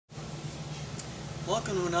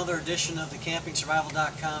Welcome to another edition of the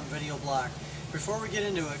CampingSurvival.com video blog. Before we get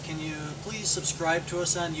into it, can you please subscribe to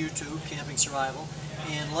us on YouTube, Camping Survival,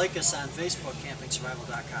 and like us on Facebook,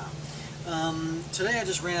 CampingSurvival.com. Today I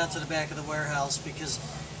just ran out to the back of the warehouse because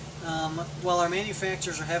while our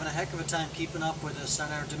manufacturers are having a heck of a time keeping up with us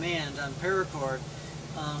on our demand on Paracord,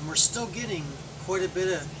 we're still getting quite a bit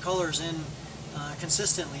of colors in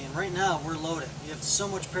consistently, and right now we're loaded. We have so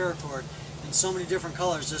much Paracord in so many different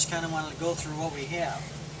colors. Just kind of wanted to go through what we have.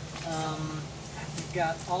 We've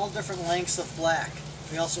got all different lengths of black.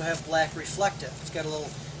 We also have black reflective. It's got a little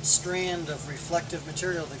strand of reflective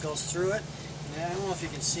material that goes through it. And I don't know if you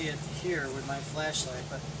can see it here with my flashlight,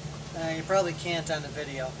 but you probably can't on the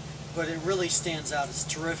video. But it really stands out. It's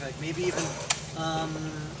terrific. Maybe even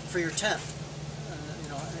for your tent,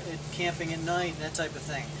 camping at night, that type of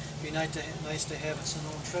thing. It'd be nice to have some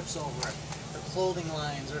little trips over it, or clothing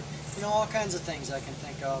lines, or all kinds of things I can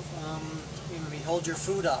think of. Hold your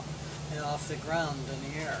food up off the ground in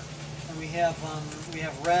the air. And we have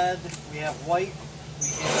red, we have white, we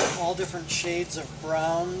have all different shades of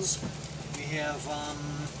browns. We have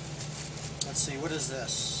let's see, what is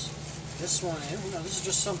this? This one, this is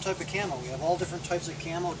just some type of camo. We have all different types of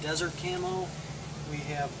camo, desert camo. We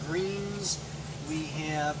have greens. We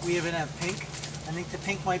even have pink. I think the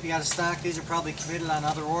pink might be out of stock. These are probably committed on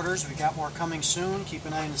other orders. We got more coming soon. Keep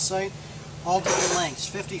an eye on the site. All different lengths,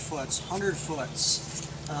 50 foots, 100 foots,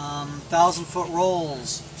 1,000-foot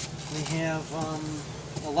rolls. We have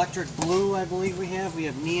electric blue, I believe we have. We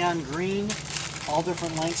have neon green, all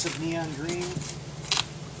different lengths of neon green.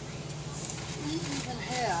 We even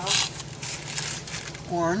have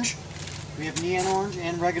orange. We have neon orange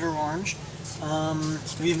and regular orange.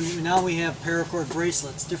 Now we have Paracord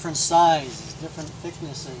bracelets, different sizes, different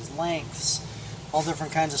thicknesses, lengths, all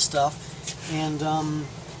different kinds of stuff, and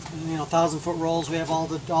 1,000-foot rolls. We have all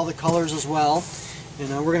the colors as well.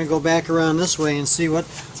 We're going to go back around this way and see what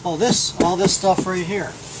all this stuff right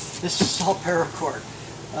here. This is all Paracord.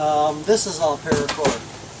 This is all Paracord.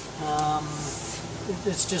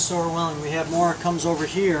 It's just overwhelming. We have more comes over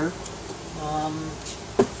here.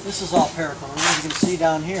 This is all Paracord. I don't know if you can see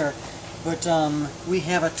down here. But we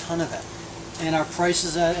have a ton of it, and our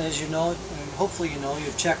prices, as you know, and hopefully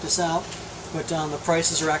you've checked us out, but the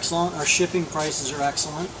prices are excellent. Our shipping prices are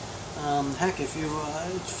excellent. Heck, if you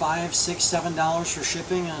 $5, $6, $7 for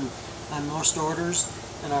shipping on most orders,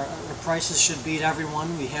 and our prices should beat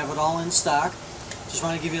everyone. We have it all in stock. Just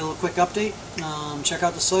want to give you a little quick update. Check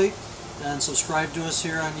out the site and subscribe to us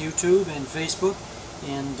here on YouTube and Facebook,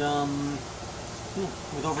 and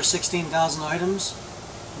with over 16,000 items,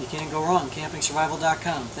 you can't go wrong.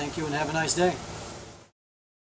 CampingSurvival.com. Thank you and have a nice day.